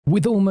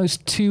With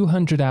almost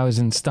 200 hours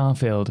in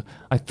Starfield,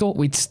 I thought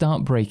we'd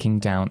start breaking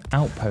down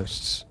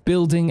outposts,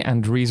 building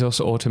and resource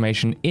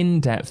automation in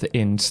depth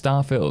in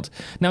Starfield.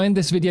 Now in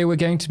this video we're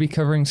going to be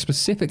covering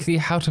specifically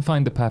how to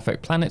find the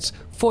perfect planets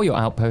for your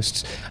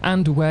outposts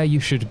and where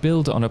you should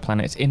build on a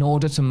planet in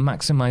order to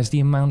maximize the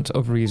amount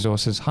of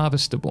resources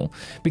harvestable,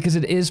 because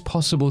it is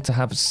possible to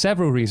have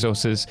several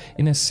resources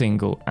in a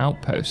single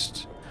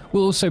outpost.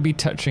 We'll also be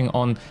touching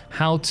on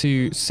how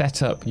to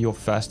set up your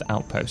first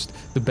outpost,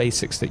 the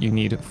basics that you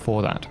need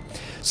for that.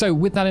 So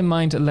with that in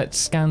mind, let's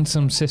scan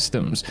some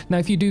systems. Now,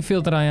 if you do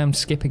feel that I am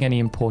skipping any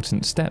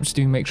important steps,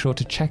 do make sure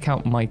to check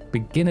out my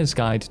beginner's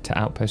guide to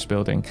outpost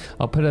building.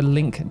 I'll put a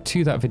link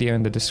to that video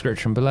in the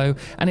description below,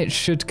 and it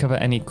should cover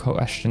any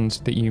questions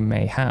that you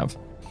may have.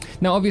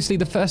 Now obviously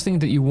the first thing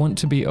that you want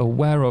to be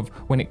aware of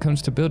when it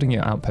comes to building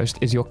your outpost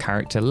is your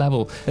character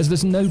level, as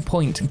there's no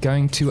point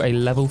going to a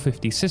level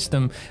 50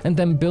 system and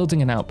then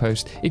building an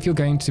outpost if you're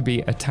going to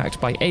be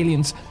attacked by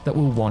aliens that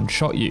will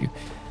one-shot you.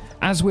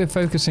 As we're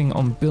focusing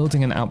on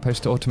building an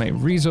outpost to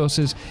automate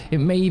resources, it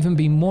may even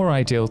be more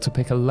ideal to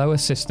pick a lower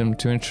system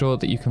to ensure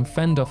that you can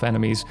fend off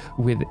enemies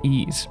with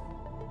ease.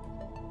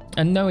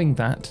 And knowing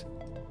that,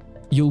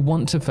 you'll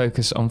want to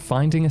focus on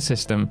finding a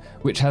system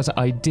which has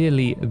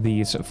ideally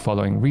these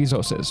following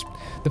resources.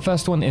 The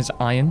first one is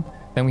iron,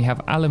 then we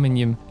have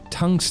aluminium,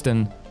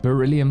 tungsten,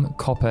 beryllium,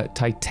 copper,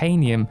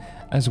 titanium,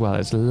 as well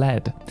as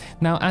lead.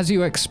 Now as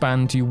you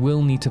expand you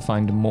will need to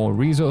find more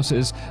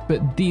resources,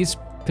 but these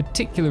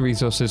particular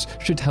resources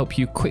should help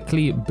you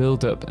quickly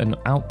build up an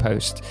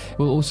outpost. It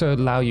will also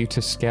allow you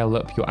to scale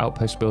up your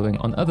outpost building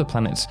on other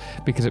planets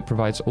because it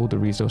provides all the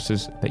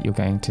resources that you're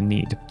going to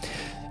need.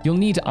 You'll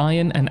need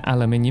iron and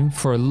aluminium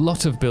for a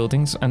lot of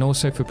buildings and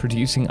also for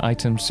producing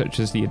items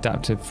such as the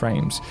adaptive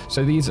frames.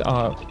 So these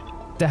are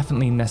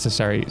definitely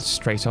necessary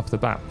straight off the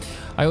bat.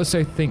 I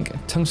also think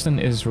tungsten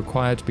is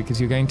required because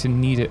you're going to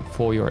need it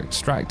for your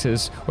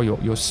extractors, or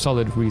your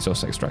solid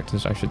resource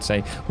extractors I should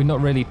say. We're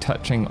not really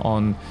touching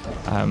on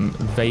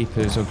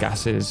vapors or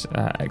gases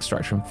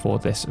extraction for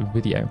this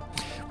video.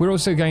 We're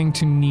also going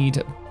to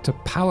need to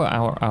power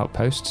our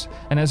outposts,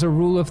 and as a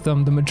rule of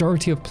thumb the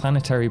majority of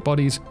planetary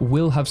bodies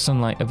will have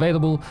sunlight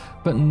available,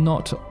 but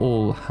not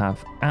all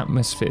have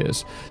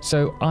atmospheres.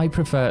 So I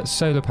prefer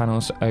solar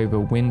panels over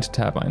wind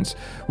turbines,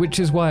 which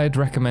is why I'd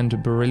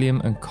recommend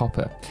beryllium and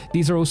copper.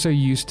 These are also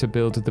used to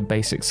build the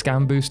basic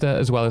scan booster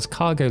as well as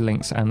cargo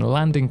links and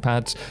landing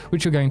pads,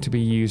 which you're going to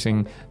be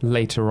using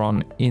later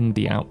on in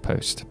the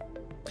outpost.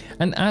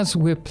 And as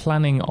we're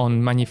planning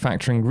on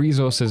manufacturing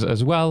resources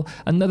as well,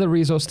 another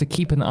resource to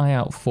keep an eye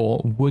out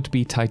for would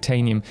be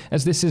titanium,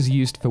 as this is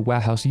used for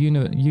warehouse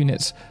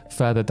units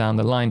further down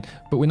the line,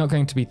 but we're not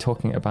going to be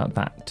talking about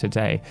that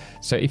today.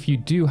 So if you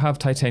do have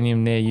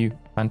titanium near you,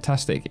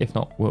 fantastic. If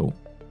not, we'll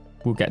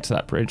get to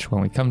that bridge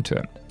when we come to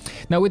it.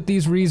 Now with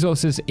these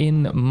resources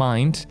in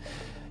mind,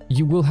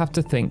 you will have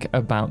to think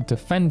about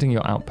defending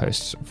your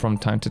outposts from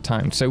time to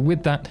time. So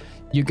with that,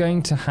 you're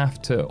going to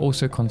have to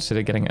also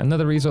consider getting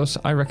another resource.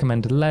 I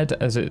recommend lead,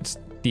 as it's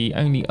the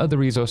only other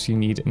resource you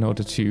need in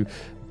order to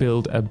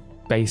build a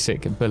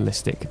basic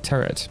ballistic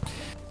turret.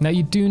 Now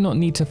you do not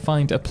need to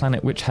find a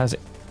planet which has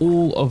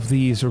all of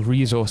these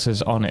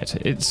resources on it.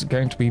 It's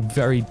going to be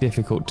very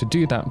difficult to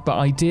do that, but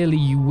ideally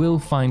you will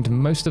find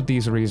most of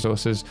these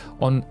resources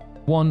on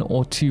 1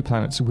 or 2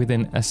 planets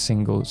within a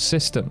single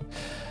system.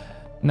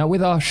 Now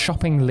with our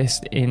shopping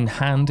list in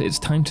hand, it's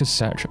time to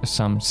search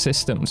some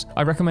systems.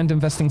 I recommend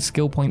investing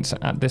skill points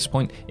at this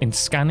point in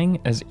scanning,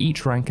 as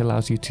each rank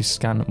allows you to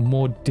scan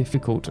more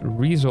difficult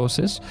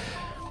resources.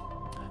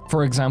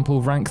 For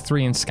example, rank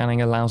 3 in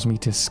scanning allows me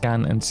to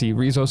scan and see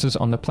resources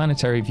on the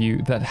planetary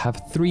view that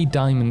have 3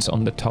 diamonds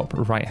on the top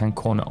right hand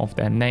corner of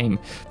their name.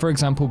 For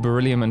example,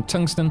 beryllium and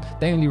tungsten,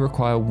 they only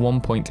require 1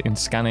 point in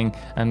scanning,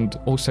 and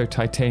also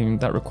titanium,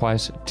 that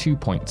requires 2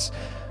 points.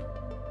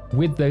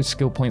 With those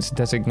skill points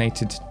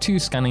designated to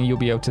scanning, you'll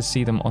be able to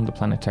see them on the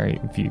planetary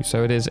view,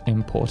 so it is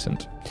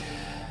important.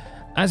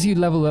 As you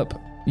level up,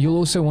 you'll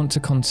also want to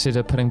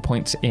consider putting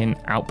points in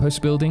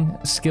outpost building,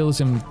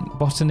 skills in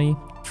botany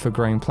for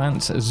growing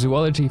plants,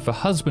 zoology for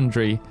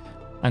husbandry,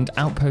 and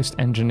outpost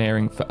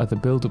engineering for other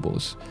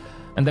buildables.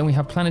 And then we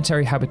have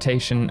planetary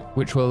habitation,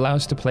 which will allow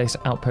us to place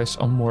outposts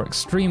on more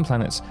extreme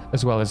planets,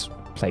 as well as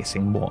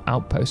placing more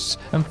outposts.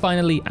 And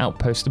finally,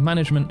 outpost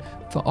management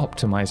for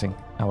optimizing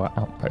our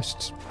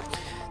outposts.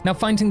 Now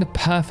finding the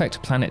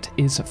perfect planet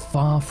is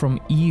far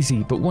from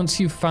easy, but once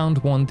you've found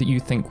one that you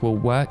think will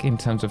work in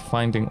terms of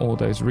finding all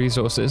those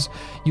resources,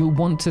 you'll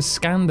want to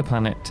scan the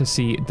planet to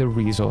see the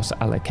resource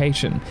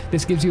allocation.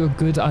 This gives you a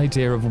good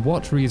idea of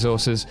what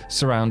resources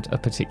surround a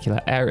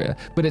particular area,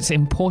 but it's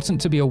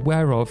important to be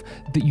aware of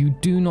that you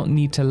do not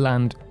need to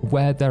land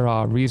where there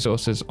are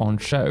resources on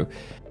show,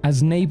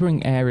 as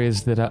neighbouring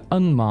areas that are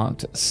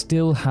unmarked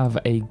still have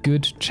a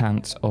good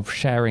chance of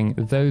sharing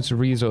those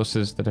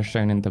resources that are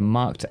shown in the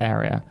marked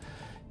area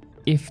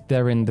if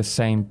they're in the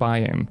same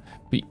biome.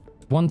 But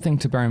one thing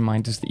to bear in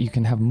mind is that you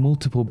can have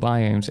multiple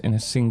biomes in a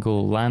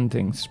single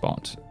landing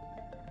spot.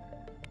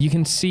 You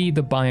can see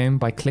the biome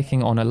by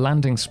clicking on a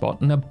landing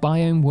spot, and a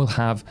biome will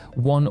have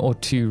 1 or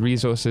 2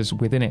 resources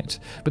within it.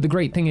 But the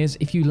great thing is,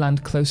 if you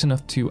land close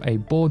enough to a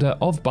border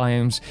of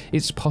biomes,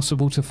 it's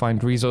possible to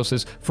find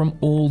resources from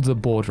all the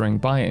bordering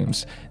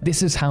biomes.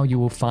 This is how you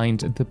will find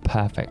the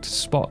perfect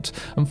spot.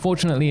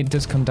 Unfortunately, it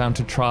does come down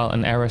to trial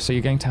and error, so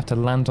you're going to have to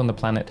land on the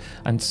planet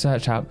and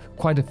search out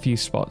quite a few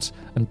spots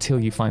until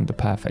you find the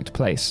perfect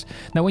place.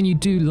 Now, when you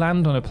do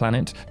land on a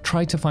planet,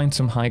 try to find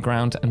some high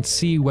ground and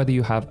see whether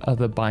you have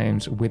other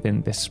biomes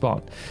within this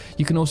spot.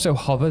 You can also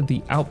hover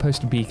the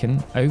Outpost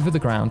beacon over the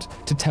ground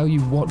to tell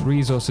you what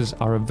resources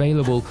are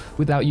available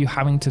without you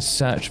having to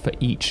search for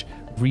each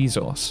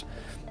resource.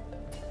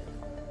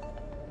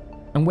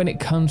 And when it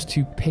comes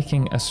to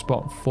picking a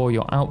spot for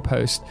your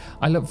outpost,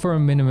 I look for a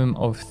minimum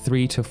of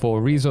 3 to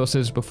 4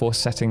 resources before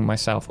setting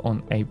myself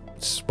on a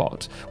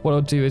spot. What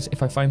I'll do is,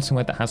 if I find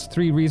somewhere that has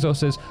 3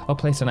 resources, I'll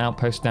place an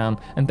outpost down,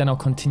 and then I'll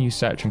continue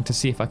searching to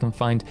see if I can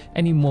find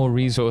any more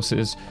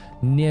resources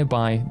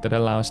nearby that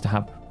allow us to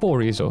have 4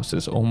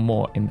 resources or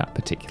more in that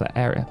particular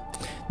area.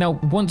 Now,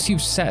 once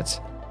you've set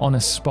on a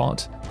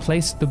spot,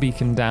 place the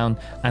beacon down,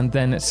 and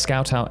then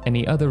scout out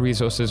any other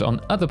resources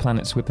on other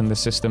planets within the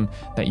system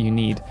that you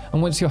need.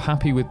 And once you're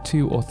happy with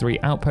 2 or 3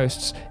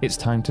 outposts, it's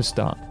time to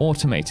start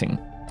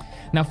automating.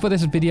 Now, for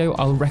this video,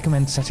 I'll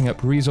recommend setting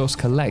up resource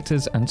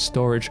collectors and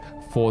storage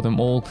for them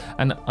all,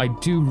 and I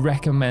do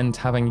recommend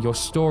having your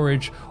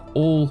storage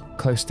all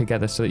close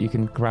together so that you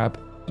can grab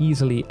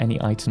easily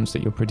any items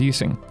that you're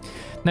producing.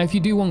 Now, if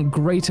you do want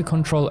greater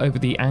control over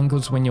the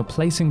angles when you're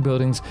placing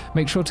buildings,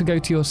 make sure to go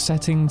to your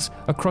settings,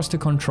 across to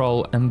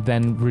control, and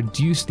then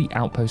reduce the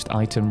outpost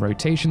item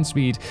rotation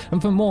speed. And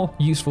for more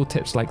useful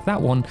tips like that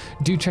one,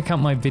 do check out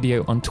my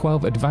video on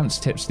 12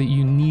 advanced tips that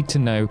you need to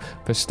know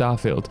for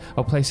Starfield.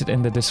 I'll place it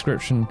in the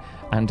description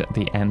and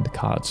the end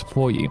cards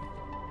for you.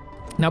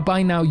 Now,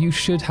 by now, you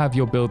should have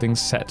your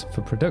buildings set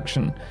for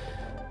production.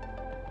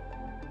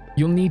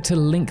 You'll need to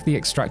link the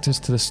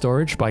extractors to the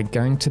storage by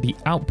going to the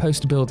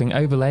Outpost building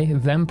overlay,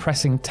 then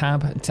pressing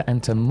Tab to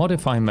enter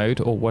modify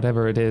mode or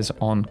whatever it is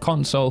on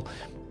console,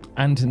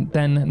 and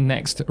then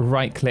next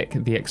right-click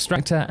the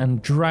extractor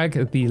and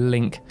drag the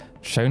link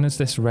shown as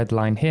this red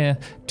line here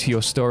to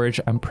your storage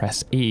and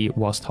press E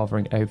whilst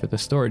hovering over the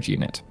storage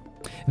unit.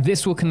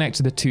 This will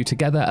connect the two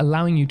together,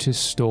 allowing you to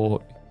store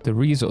the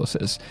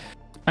resources.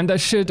 And I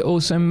should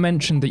also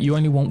mention that you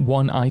only want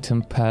 1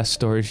 item per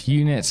storage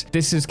unit.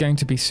 This is going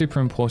to be super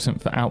important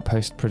for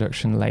outpost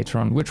production later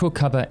on, which we'll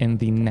cover in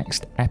the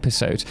next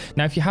episode.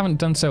 Now, if you haven't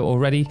done so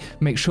already,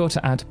 make sure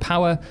to add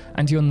power,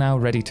 and you're now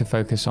ready to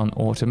focus on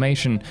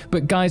automation.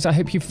 But guys, I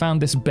hope you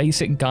found this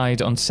basic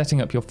guide on setting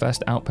up your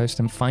first outpost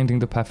and finding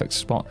the perfect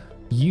spot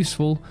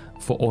useful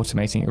for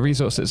automating your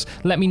resources.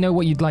 Let me know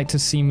what you'd like to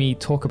see me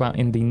talk about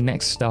in the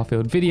next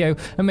Starfield video,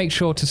 and make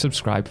sure to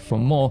subscribe for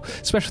more.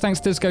 Special thanks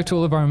does go to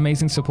all of our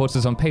amazing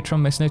supporters on Patreon,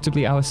 most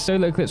notably our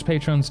TotalXclipse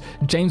patrons,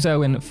 James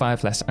Owen,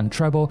 Firefless, and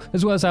Treble,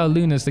 as well as our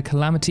Lunas, the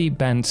Calamity,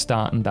 Ben,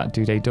 Star, and That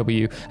Dude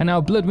W, and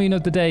our Blood Moon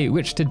of the day,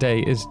 which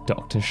today is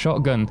Dr.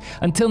 Shotgun.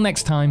 Until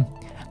next time,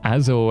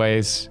 as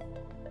always,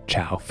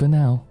 ciao for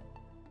now.